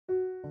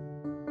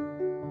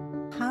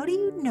How do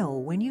you know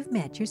when you've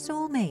met your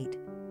soulmate?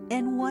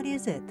 And what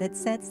is it that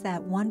sets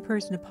that one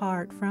person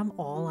apart from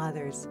all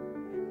others?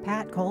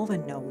 Pat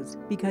Colvin knows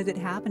because it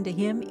happened to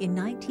him in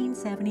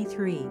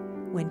 1973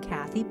 when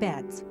Kathy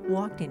Betts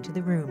walked into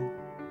the room.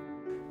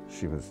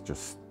 She was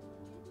just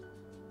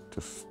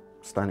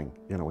stunning,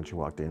 you know, when she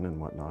walked in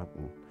and whatnot,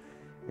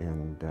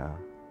 and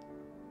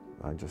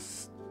I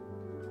just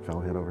fell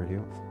head over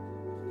heels.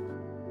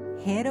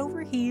 Head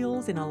over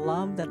heels in a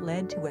love that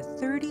led to a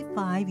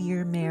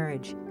 35-year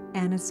marriage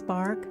and a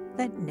spark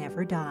that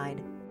never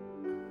died.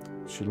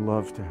 She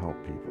loved to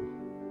help people.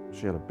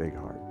 She had a big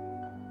heart,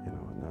 you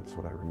know, and that's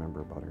what I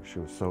remember about her. She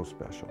was so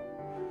special.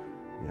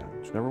 Yeah,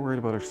 she never worried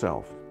about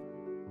herself.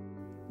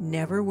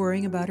 Never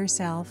worrying about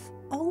herself,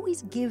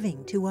 always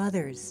giving to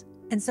others.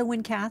 And so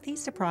when Kathy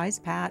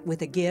surprised Pat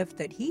with a gift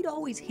that he'd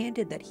always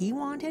hinted that he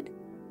wanted,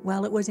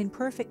 well, it was in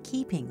perfect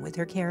keeping with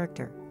her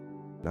character.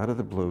 Out of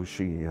the blue,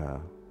 she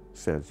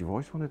says, "You've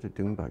always wanted a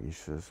dune buggy."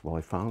 She says, "Well,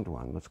 I found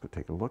one. Let's go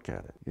take a look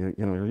at it.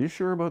 You know, are you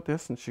sure about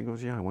this?" And she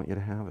goes, "Yeah, I want you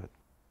to have it."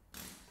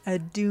 A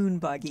dune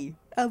buggy,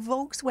 a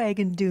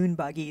Volkswagen dune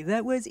buggy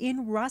that was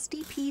in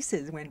rusty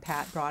pieces when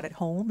Pat brought it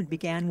home and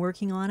began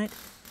working on it.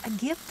 A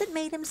gift that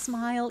made him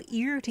smile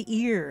ear to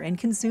ear and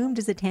consumed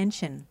his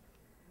attention.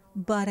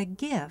 But a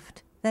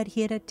gift that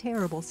hid a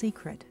terrible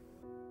secret.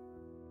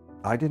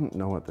 I didn't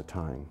know at the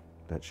time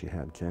that she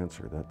had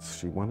cancer.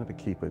 She wanted to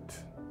keep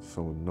it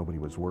so nobody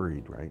was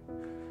worried, right?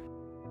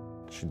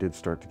 She did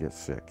start to get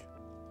sick,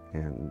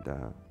 and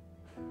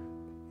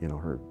you know,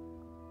 her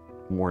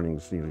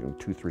mornings, you know,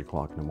 2, 3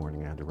 o'clock in the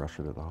morning, I had to rush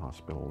her to the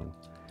hospital,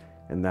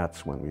 and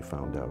that's when we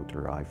found out,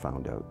 or I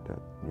found out, that,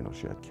 you know,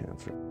 she had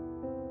cancer.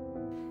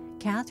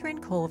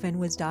 Catherine Colvin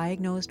was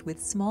diagnosed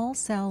with small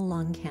cell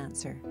lung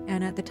cancer,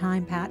 and at the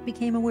time Pat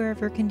became aware of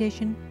her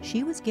condition,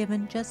 she was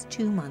given just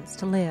 2 months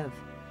to live.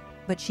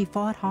 But she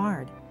fought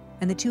hard,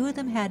 and the two of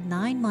them had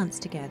 9 months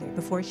together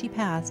before she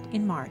passed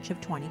in March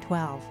of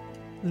 2012,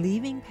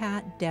 leaving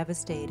Pat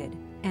devastated,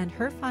 and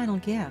her final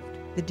gift,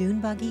 the dune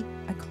buggy,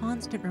 a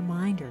constant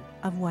reminder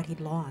of what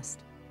he'd lost.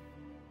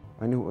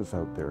 I knew it was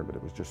out there, but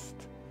it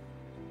just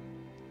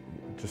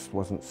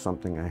wasn't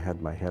something I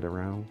had my head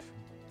around.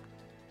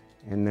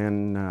 And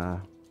then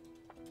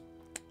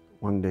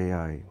one day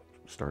I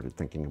started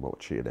thinking about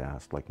what she had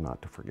asked, like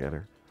not to forget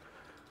her.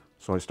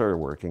 So I started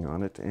working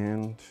on it,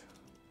 and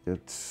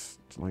it's,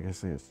 like I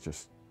say, it's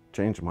just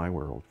changed my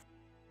world.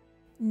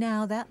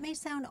 Now, that may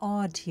sound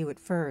odd to you at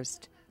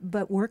first,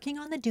 but working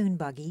on the dune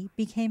buggy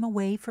became a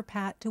way for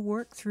Pat to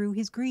work through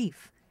his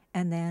grief,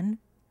 and then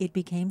it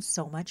became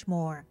so much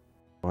more.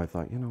 I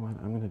thought, you know what,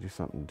 I'm going to do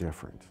something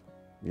different.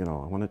 You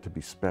know, I want it to be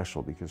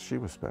special because she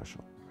was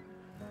special.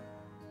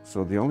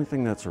 So the only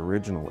thing that's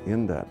original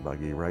in that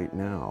buggy right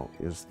now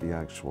is the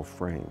actual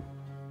frame.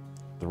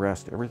 The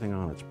rest, everything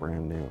on it's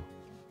brand new.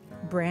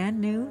 Brand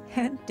new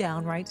and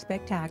downright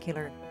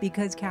spectacular,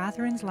 because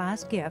Catherine's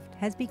last gift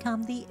has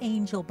become the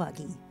angel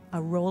buggy,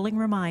 a rolling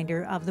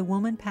reminder of the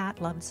woman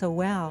Pat loved so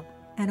well,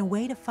 and a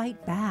way to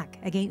fight back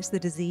against the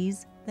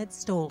disease that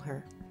stole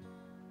her.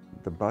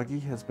 The buggy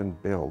has been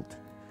built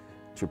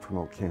to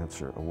promote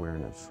cancer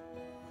awareness.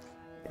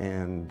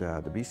 And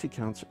the BC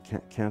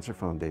Cancer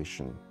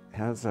Foundation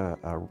has a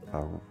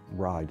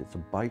ride, it's a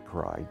bike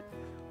ride,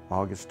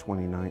 August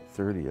 29th,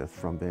 30th,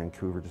 from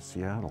Vancouver to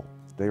Seattle.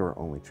 They were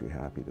only too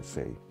happy to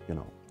say, you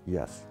know,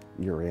 yes,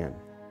 you're in.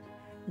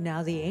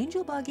 Now, the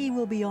angel buggy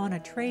will be on a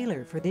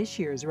trailer for this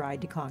year's Ride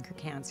to Conquer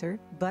Cancer,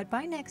 but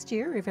by next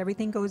year, if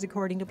everything goes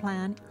according to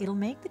plan, it'll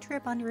make the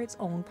trip under its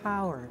own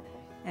power.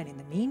 And in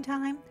the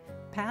meantime,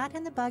 Pat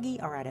and the buggy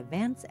are at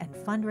events and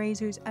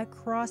fundraisers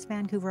across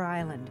Vancouver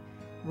Island,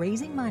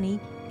 raising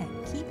money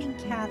and keeping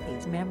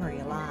Kathy's memory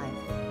alive.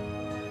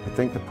 I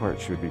think the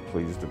part she would be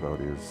pleased about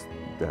is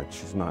that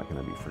she's not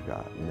going to be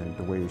forgotten, and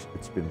the way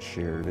it's been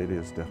shared, it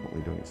is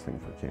definitely doing its thing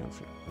for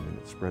cancer. I mean,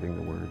 it's spreading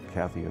the word.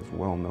 Kathy is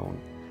well known.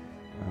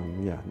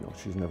 Yeah, no,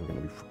 she's never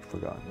going to be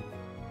forgotten.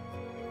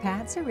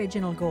 Pat's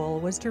original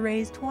goal was to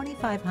raise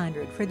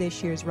 $2,500 for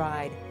this year's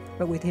ride,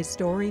 but with his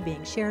story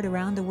being shared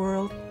around the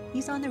world,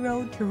 he's on the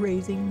road to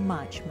raising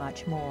much,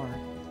 much more.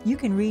 You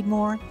can read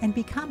more and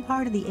become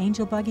part of the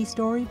Angel Buggy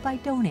story by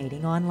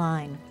donating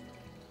online.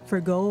 For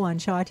Go on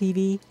Shaw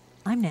TV,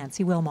 I'm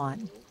Nancy Wilmot.